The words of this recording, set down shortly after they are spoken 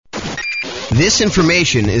This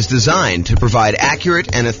information is designed to provide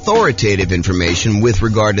accurate and authoritative information with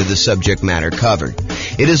regard to the subject matter covered.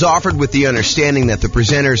 It is offered with the understanding that the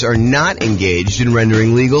presenters are not engaged in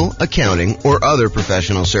rendering legal, accounting, or other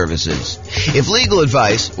professional services. If legal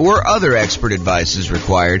advice or other expert advice is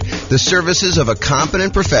required, the services of a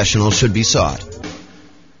competent professional should be sought.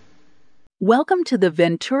 Welcome to the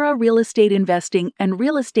Ventura Real Estate Investing and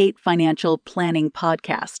Real Estate Financial Planning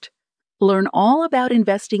Podcast. Learn all about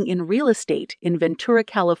investing in real estate in Ventura,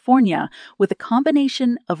 California, with a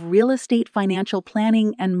combination of real estate financial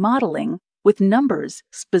planning and modeling with numbers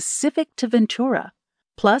specific to Ventura,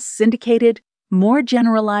 plus syndicated, more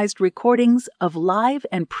generalized recordings of live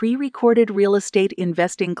and pre-recorded real estate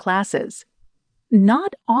investing classes.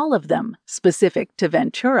 Not all of them specific to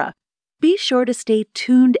Ventura. Be sure to stay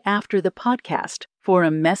tuned after the podcast for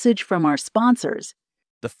a message from our sponsors.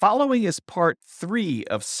 The following is part 3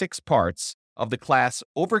 of 6 parts of the class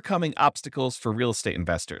Overcoming Obstacles for Real Estate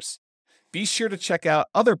Investors. Be sure to check out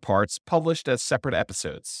other parts published as separate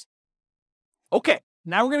episodes. Okay,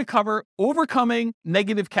 now we're going to cover overcoming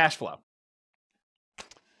negative cash flow.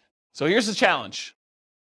 So here's the challenge.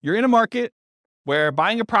 You're in a market where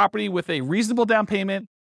buying a property with a reasonable down payment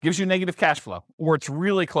gives you negative cash flow, or it's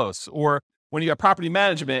really close, or when you have property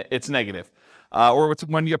management, it's negative. Or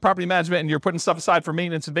when you have property management and you're putting stuff aside for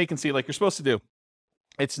maintenance and vacancy like you're supposed to do,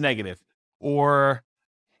 it's negative. Or,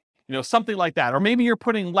 something like that. Or maybe you're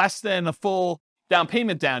putting less than a full down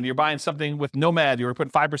payment down. You're buying something with Nomad. You're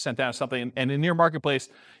putting 5% down or something. And in your marketplace,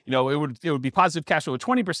 it would be positive cash flow with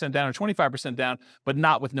 20% down or 25% down, but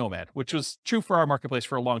not with Nomad, which was true for our marketplace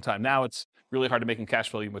for a long time. Now it's really hard to make cash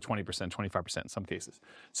flow even with 20%, 25% in some cases.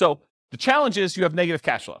 So the challenge is you have negative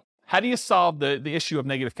cash flow. How do you solve the issue of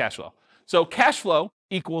negative cash flow? So cash flow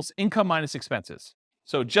equals income minus expenses.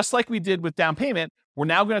 So just like we did with down payment, we're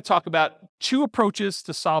now going to talk about 2 approaches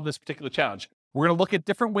to solve this particular challenge. We're going to look at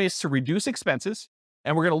different ways to reduce expenses,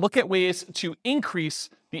 and we're going to look at ways to increase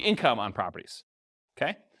the income on properties.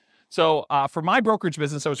 Okay? So for my brokerage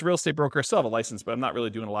business, I was a real estate broker. I still have a license, but I'm not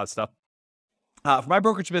really doing a lot of stuff. For my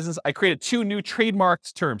brokerage business, I created 2 new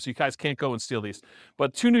trademarked terms. So you guys can't go and steal these.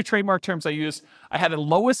 But 2 new trademark terms I used. I had a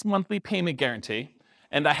lowest monthly payment guarantee,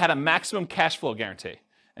 and I had a maximum cash flow guarantee.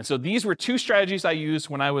 And so these were 2 strategies I used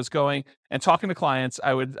when I was going and talking to clients.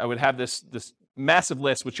 I would have this massive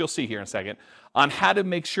list, which you'll see here in a second, on how to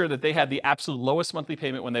make sure that they had the absolute lowest monthly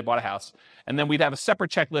payment when they bought a house. And then we'd have a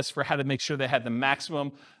separate checklist for how to make sure they had the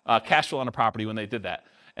maximum cash flow on a property when they did that.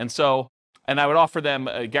 And I would offer them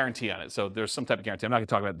a guarantee on it. So there's some type of guarantee. I'm not going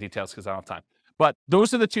to talk about the details because I don't have time. But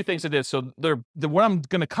those are the 2 things I did. So what I'm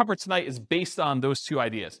going to cover tonight is based on those 2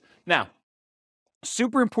 ideas. Now,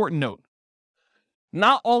 super important note.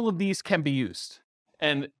 Not all of these can be used.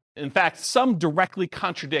 And in fact, some directly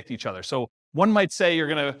contradict each other. So one might say you're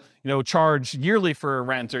going to, charge yearly for a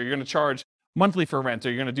rent, or you're going to charge monthly for a rent, or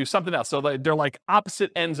you're going to do something else. So they're like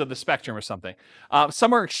opposite ends of the spectrum or something.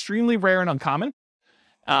 Some are extremely rare and uncommon.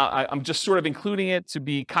 I'm just sort of including it to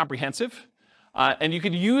be comprehensive. And you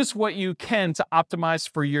can use what you can to optimize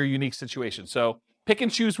for your unique situation. So pick and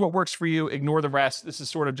choose what works for you, ignore the rest. This is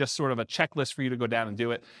sort of a checklist for you to go down and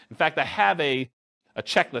do it. In fact, I have a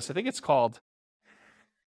checklist. I think it's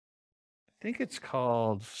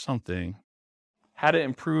called something. How to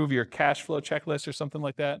improve your cash flow checklist or something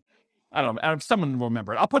like that. I don't know. Someone will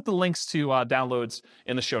remember it. I'll put the links to downloads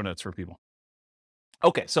in the show notes for people.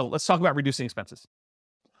 Okay, so let's talk about reducing expenses.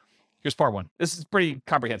 Here's part 1. This is pretty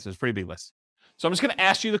comprehensive. It's a pretty big list. So I'm just going to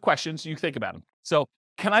ask you the questions. You think about them. So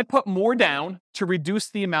can I put more down to reduce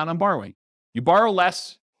the amount I'm borrowing? You borrow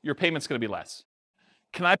less, your payment's going to be less.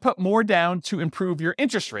 Can I put more down to improve your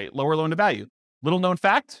interest rate, lower loan to value? Little known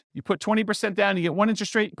fact, you put 20% down, you get one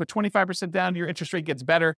interest rate. You put 25% down, your interest rate gets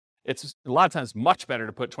better. It's a lot of times much better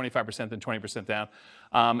to put 25% than 20%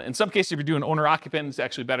 down. In some cases, if you're doing owner-occupant, it's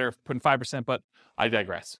actually better putting 5%, but I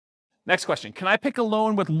digress. Next question, can I pick a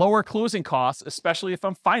loan with lower closing costs, especially if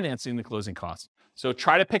I'm financing the closing costs? So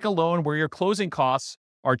try to pick a loan where your closing costs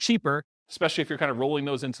are cheaper, especially if you're kind of rolling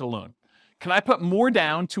those into the loan. Can I put more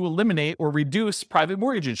down to eliminate or reduce private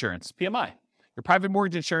mortgage insurance, PMI? Your private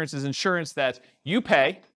mortgage insurance is insurance that you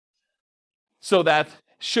pay so that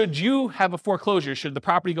should you have a foreclosure, should the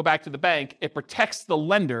property go back to the bank, it protects the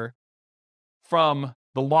lender from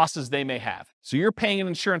the losses they may have. So you're paying an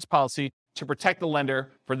insurance policy to protect the lender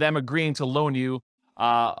for them agreeing to loan you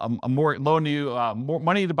more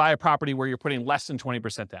money to buy a property where you're putting less than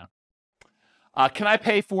 20% down. Can I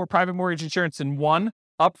pay for private mortgage insurance in one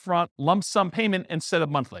upfront lump sum payment instead of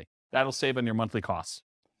monthly? That'll save on your monthly costs,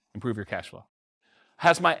 improve your cash flow.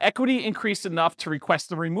 Has my equity increased enough to request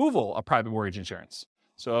the removal of private mortgage insurance?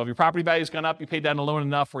 So if your property value has gone up, you paid down the loan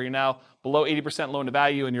enough where you're now below 80% loan to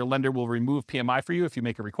value, and your lender will remove PMI for you if you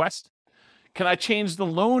make a request. Can I change the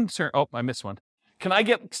loan term? Oh, I missed one. Can I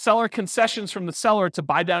get seller concessions from the seller to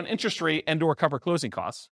buy down interest rate and or cover closing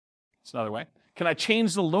costs? That's another way. Can I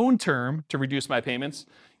change the loan term to reduce my payments?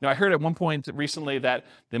 I heard at one point recently that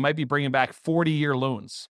they might be bringing back 40-year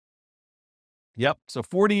loans. Yep, so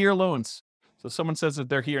 40-year loans. So someone says that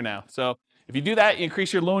they're here now. So if you do that, you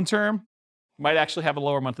increase your loan term, you might actually have a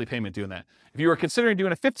lower monthly payment doing that. If you were considering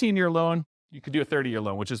doing a 15-year loan, you could do a 30-year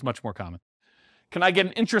loan, which is much more common. Can I get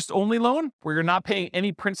an interest-only loan where you're not paying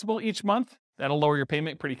any principal each month? That'll lower your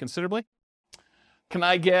payment pretty considerably. Can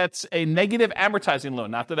I get a negative amortizing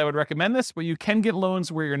loan? Not that I would recommend this, but you can get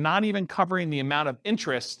loans where you're not even covering the amount of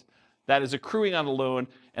interest that is accruing on the loan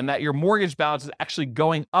and that your mortgage balance is actually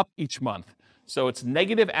going up each month. So it's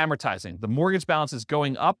negative amortizing. The mortgage balance is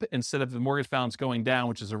going up instead of the mortgage balance going down,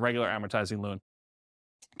 which is a regular amortizing loan.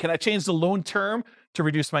 Can I change the loan term to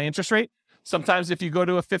reduce my interest rate? Sometimes if you go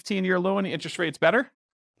to a 15-year loan, the interest rate's better.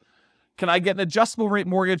 Can I get an adjustable rate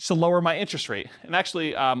mortgage to lower my interest rate? And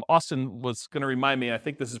actually, Austin was going to remind me, and I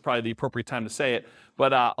think this is probably the appropriate time to say it,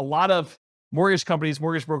 but a lot of mortgage companies,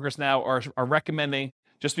 mortgage brokers now are recommending,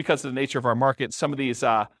 just because of the nature of our market, some of these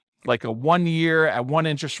like a 1 year at one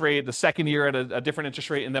interest rate, the second year at a different interest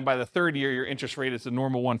rate, and then by the third year, your interest rate is the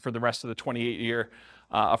normal one for the rest of the 28-year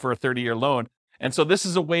for a 30-year loan. And so this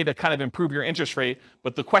is a way to kind of improve your interest rate.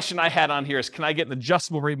 But the question I had on here is, can I get an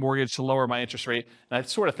adjustable rate mortgage to lower my interest rate? And I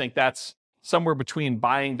sort of think that's somewhere between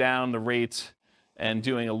buying down the rate and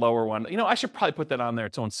doing a lower one. I should probably put that on there,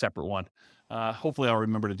 its own separate one. Hopefully I'll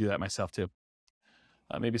remember to do that myself too.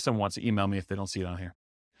 Maybe someone wants to email me if they don't see it on here.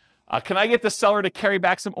 Can I get the seller to carry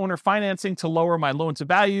back some owner financing to lower my loan to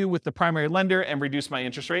value with the primary lender and reduce my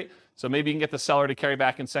interest rate? So maybe you can get the seller to carry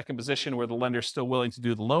back in second position where the lender's still willing to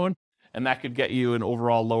do the loan, and that could get you an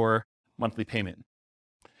overall lower monthly payment.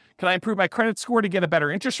 Can I improve my credit score to get a better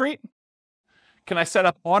interest rate? Can I set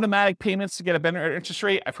up automatic payments to get a better interest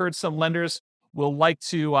rate? I've heard some lenders will like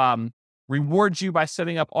to reward you by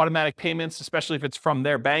setting up automatic payments, especially if it's from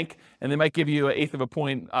their bank, and they might give you 1/8 of a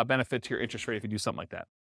point benefit to your interest rate if you do something like that.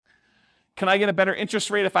 Can I get a better interest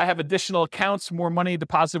rate if I have additional accounts, more money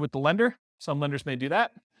deposited with the lender? Some lenders may do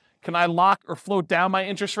that. Can I lock or float down my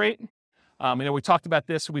interest rate? We talked about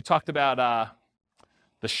this. We talked about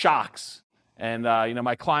the shocks and,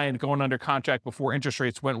 my client going under contract before interest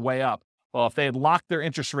rates went way up. Well, if they had locked their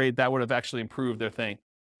interest rate, that would have actually improved their thing.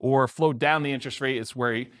 Or float down the interest rate is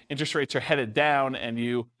where interest rates are headed down and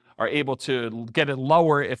you are able to get it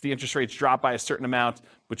lower if the interest rates drop by a certain amount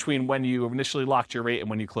between when you initially locked your rate and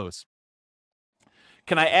when you close.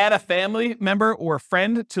 Can I add a family member or a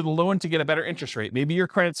friend to the loan to get a better interest rate? Maybe your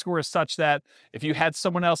credit score is such that if you had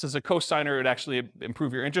someone else as a co-signer, it would actually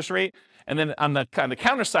improve your interest rate. And then on the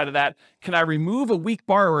counter side of that, can I remove a weak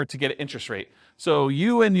borrower to get an interest rate? So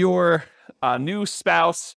you and your new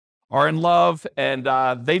spouse are in love and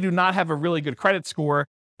they do not have a really good credit score,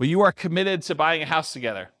 but you are committed to buying a house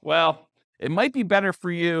together. Well, it might be better for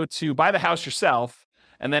you to buy the house yourself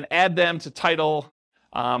and then add them to title.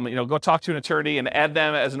 Go talk to an attorney and add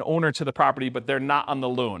them as an owner to the property, but they're not on the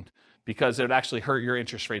loan because it would actually hurt your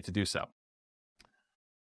interest rate to do so.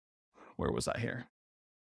 Where was I here?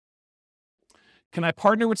 Can I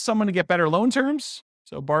partner with someone to get better loan terms?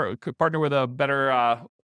 So could partner with a better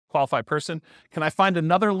qualified person. Can I find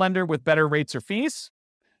another lender with better rates or fees?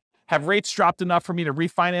 Have rates dropped enough for me to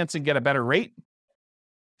refinance and get a better rate?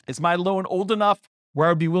 Is my loan old enough where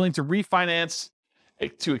I would be willing to refinance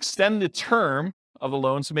to extend the term of the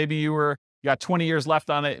loan? So maybe you got 20 years left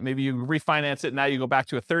on it. Maybe you refinance it. Now you go back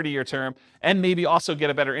to a 30-year term and maybe also get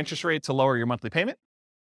a better interest rate to lower your monthly payment.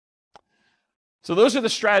 So those are the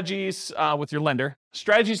strategies with your lender.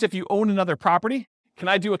 Strategies if you own another property. Can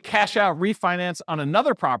I do a cash out refinance on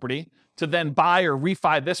another property to then buy or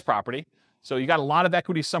refi this property? So you got a lot of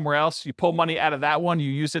equity somewhere else. You pull money out of that one. You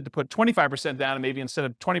use it to put 25% down and maybe instead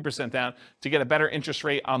of 20% down to get a better interest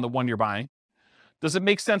rate on the one you're buying. Does it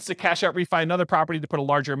make sense to cash out refi another property to put a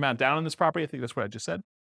larger amount down on this property? I think that's what I just said.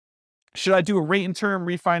 Should I do a rate and term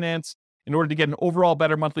refinance in order to get an overall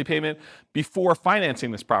better monthly payment before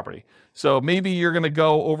financing this property? So maybe you're going to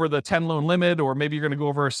go over the 10 loan limit, or maybe you're going to go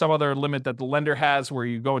over some other limit that the lender has where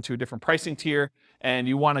you go into a different pricing tier and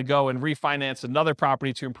you want to go and refinance another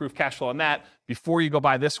property to improve cash flow on that before you go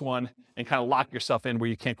buy this one and kind of lock yourself in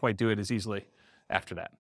where you can't quite do it as easily after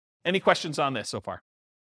that. Any questions on this so far?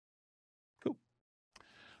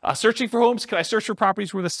 Searching for homes, can I search for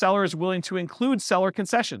properties where the seller is willing to include seller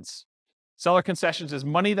concessions? Seller concessions is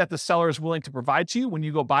money that the seller is willing to provide to you when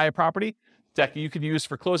you go buy a property that you can use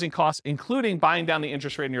for closing costs, including buying down the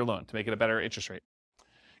interest rate in your loan to make it a better interest rate.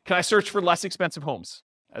 Can I search for less expensive homes,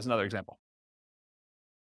 as another example?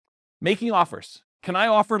 Making offers. Can I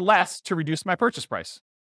offer less to reduce my purchase price?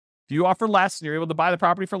 If you offer less and you're able to buy the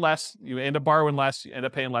property for less, you end up borrowing less, you end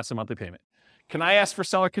up paying less in monthly payment. Can I ask for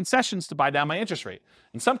seller concessions to buy down my interest rate?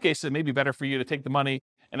 In some cases, it may be better for you to take the money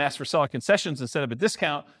and ask for seller concessions instead of a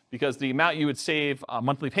discount, because the amount you would save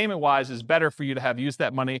monthly payment-wise is better for you to have used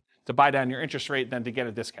that money to buy down your interest rate than to get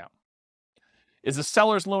a discount. Is the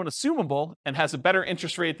seller's loan assumable and has a better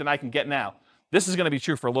interest rate than I can get now? This is going to be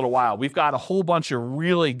true for a little while. We've got a whole bunch of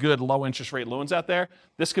really good low interest rate loans out there.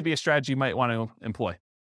 This could be a strategy you might want to employ.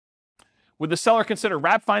 Would the seller consider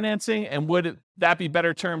wrap financing, and would that be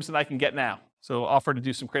better terms than I can get now? So offer to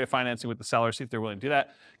do some creative financing with the seller, see if they're willing to do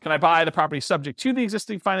that. Can I buy the property subject to the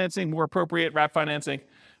existing financing, more appropriate wrap financing,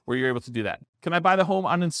 where you're able to do that? Can I buy the home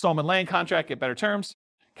on installment land contract, get better terms?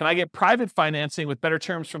 Can I get private financing with better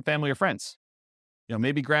terms from family or friends?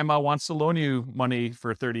 Maybe grandma wants to loan you money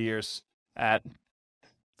for 30 years at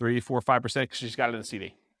 3, 4, 5% because she's got it in the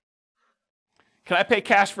CD. Can I pay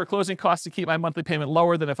cash for closing costs to keep my monthly payment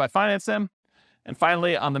lower than if I finance them? And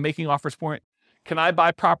finally, on the making offers point, can I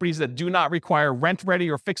buy properties that do not require rent-ready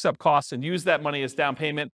or fix-up costs and use that money as down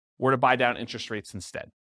payment, or to buy down interest rates instead?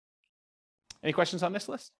 Any questions on this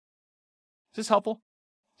list? Is this helpful?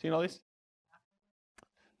 Seeing all these?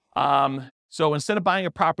 So instead of buying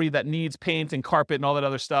a property that needs paint and carpet and all that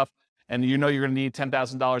other stuff, and you're going to need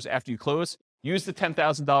 $10,000 after you close, use the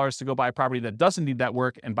 $10,000 to go buy a property that doesn't need that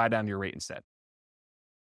work and buy down your rate instead.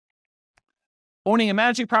 Owning and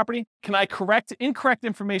managing property, can I correct incorrect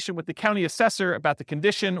information with the county assessor about the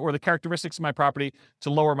condition or the characteristics of my property to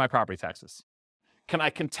lower my property taxes? Can I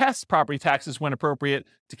contest property taxes when appropriate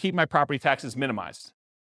to keep my property taxes minimized?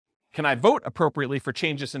 Can I vote appropriately for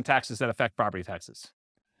changes in taxes that affect property taxes?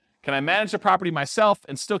 Can I manage the property myself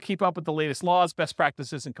and still keep up with the latest laws, best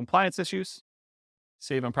practices, and compliance issues?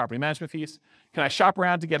 Save on property management fees. Can I shop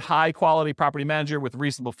around to get high-quality property manager with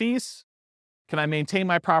reasonable fees? Can I maintain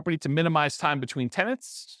my property to minimize time between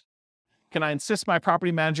tenants? Can I insist my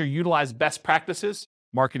property manager utilize best practices,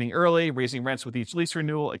 marketing early, raising rents with each lease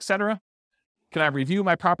renewal, etc.? Can I review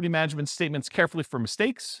my property management statements carefully for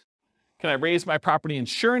mistakes? Can I raise my property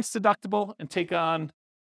insurance deductible and take on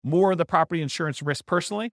more of the property insurance risk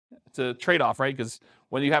personally? It's a trade-off, right? Because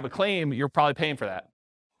when you have a claim, you're probably paying for that.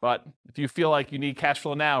 But if you feel like you need cash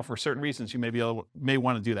flow now for certain reasons, you may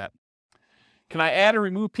want to do that. Can I add or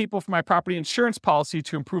remove people from my property insurance policy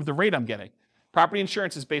to improve the rate I'm getting? Property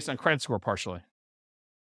insurance is based on credit score partially.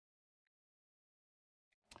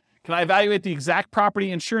 Can I evaluate the exact property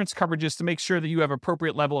insurance coverages to make sure that you have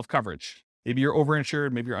appropriate level of coverage? Maybe you're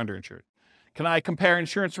overinsured, maybe you're underinsured. Can I compare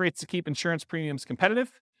insurance rates to keep insurance premiums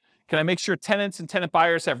competitive? Can I make sure tenants and tenant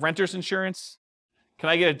buyers have renters insurance? Can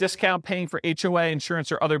I get a discount paying for HOA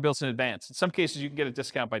insurance or other bills in advance? In some cases, you can get a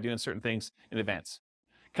discount by doing certain things in advance.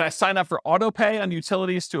 Can I sign up for auto pay on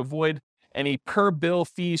utilities to avoid any per bill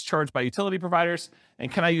fees charged by utility providers? And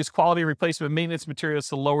can I use quality replacement maintenance materials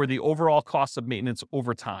to lower the overall cost of maintenance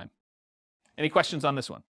over time? Any questions on this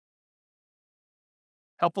one?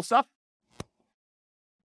 Helpful stuff?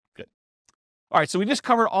 Good. All right, so we just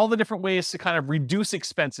covered all the different ways to kind of reduce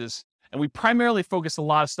expenses. And we primarily focus a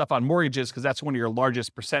lot of stuff on mortgages because that's one of your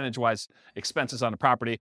largest percentage-wise expenses on a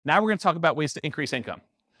property. Now we're going to talk about ways to increase income.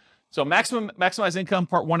 So maximize income,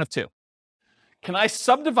 part 1 of 2. Can I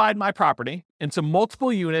subdivide my property into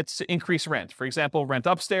multiple units to increase rent? For example, rent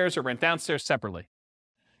upstairs or rent downstairs separately.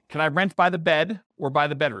 Can I rent by the bed or by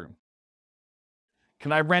the bedroom?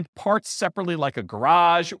 Can I rent parts separately like a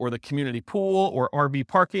garage or the community pool or RV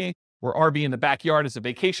parking or RV in the backyard as a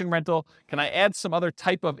vacation rental? Can I add some other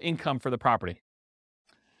type of income for the property?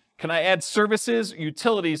 Can I add services,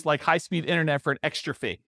 utilities like high-speed internet for an extra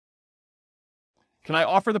fee? Can I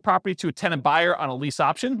offer the property to a tenant buyer on a lease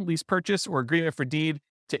option, lease purchase, or agreement for deed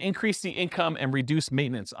to increase the income and reduce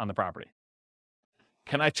maintenance on the property?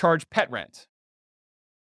 Can I charge pet rent?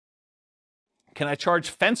 Can I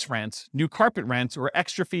charge fence rent, new carpet rent, or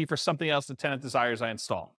extra fee for something else the tenant desires I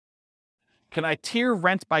install? Can I tier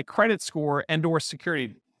rent by credit score and/or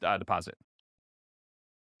security deposit?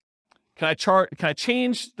 Can I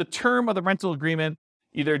change the term of the rental agreement,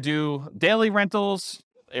 either do daily rentals,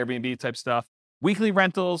 Airbnb type stuff, weekly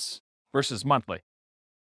rentals versus monthly?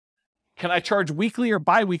 Can I charge weekly or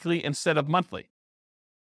biweekly instead of monthly?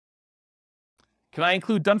 Can I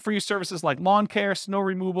include done-for-you services like lawn care, snow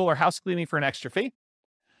removal, or house cleaning for an extra fee?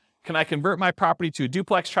 Can I convert my property to a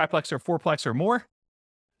duplex, triplex, or fourplex or more?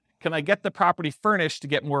 Can I get the property furnished to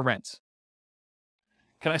get more rent?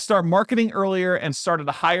 Can I start marketing earlier and start at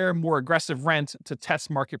a higher, more aggressive rent to test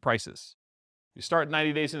market prices? You start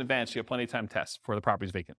 90 days in advance, you have plenty of time to test before the property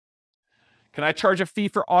is vacant. Can I charge a fee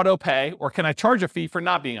for auto pay, or can I charge a fee for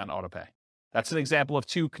not being on auto pay? That's an example of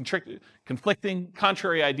two conflicting,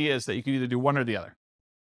 contrary ideas that you can either do one or the other.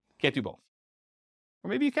 Can't do both. Or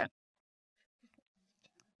maybe you can.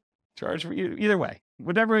 Charge for either way.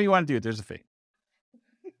 Whatever you want to do, there's a fee.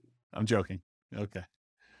 I'm joking. Okay.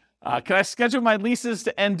 Can I schedule my leases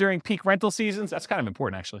to end during peak rental seasons? That's kind of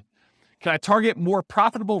important, actually. Can I target more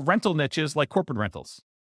profitable rental niches like corporate rentals?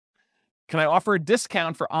 Can I offer a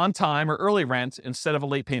discount for on-time or early rent instead of a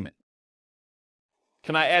late payment?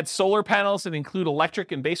 Can I add solar panels and include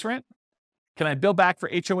electric and base rent? Can I bill back for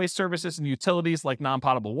HOA services and utilities like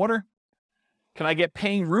non-potable water? Can I get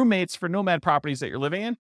paying roommates for nomad properties that you're living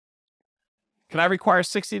in? Can I require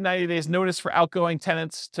 60 to 90 days notice for outgoing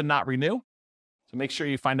tenants to not renew? So make sure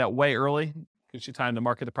you find out way early. Gives you time to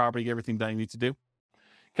market the property, get everything done you need to do.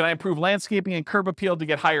 Can I improve landscaping and curb appeal to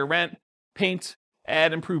get higher rent? Paint,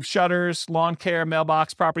 add improved shutters, lawn care,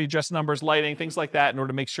 mailbox, property address numbers, lighting, things like that in order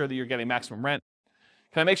to make sure that you're getting maximum rent.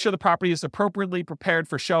 Can I make sure the property is appropriately prepared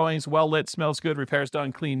for showings, well lit, smells good, repairs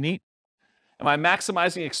done, clean, neat? Am I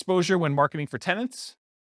maximizing exposure when marketing for tenants?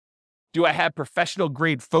 Do I have professional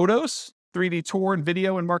grade photos, 3D tour and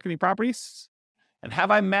video and marketing properties? And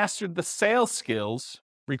have I mastered the sales skills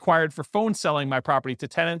required for phone selling my property to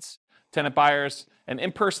tenants, tenant buyers, and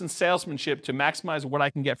in-person salesmanship to maximize what I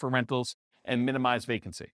can get for rentals and minimize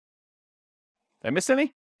vacancy? Did I miss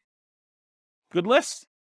any? Good list?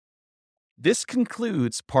 This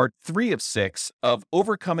concludes part 3 of 6 of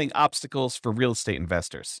Overcoming Obstacles for Real Estate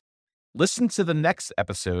Investors. Listen to the next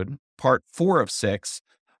episode, part 4 of 6,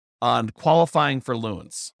 on qualifying for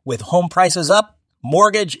loans. With home prices up,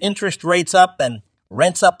 mortgage interest rates up, and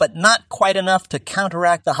rents up, but not quite enough to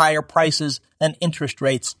counteract the higher prices and interest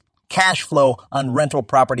rates, cash flow on rental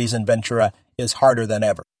properties in Ventura is harder than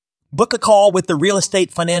ever. Book a call with the Real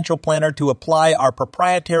Estate Financial Planner to apply our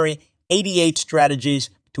proprietary 88 strategies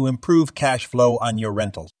to improve cash flow on your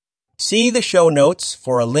rentals. See the show notes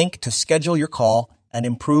for a link to schedule your call and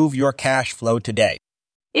improve your cash flow today.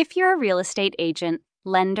 If you're a real estate agent,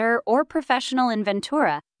 lender, or professional in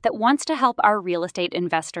Ventura that wants to help our real estate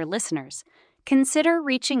investor listeners, consider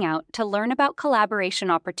reaching out to learn about collaboration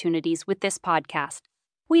opportunities with this podcast.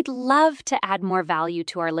 We'd love to add more value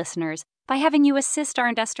to our listeners by having you assist our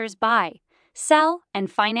investors buy, sell, and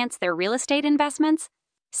finance their real estate investments.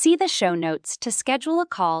 See the show notes to schedule a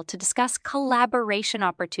call to discuss collaboration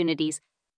opportunities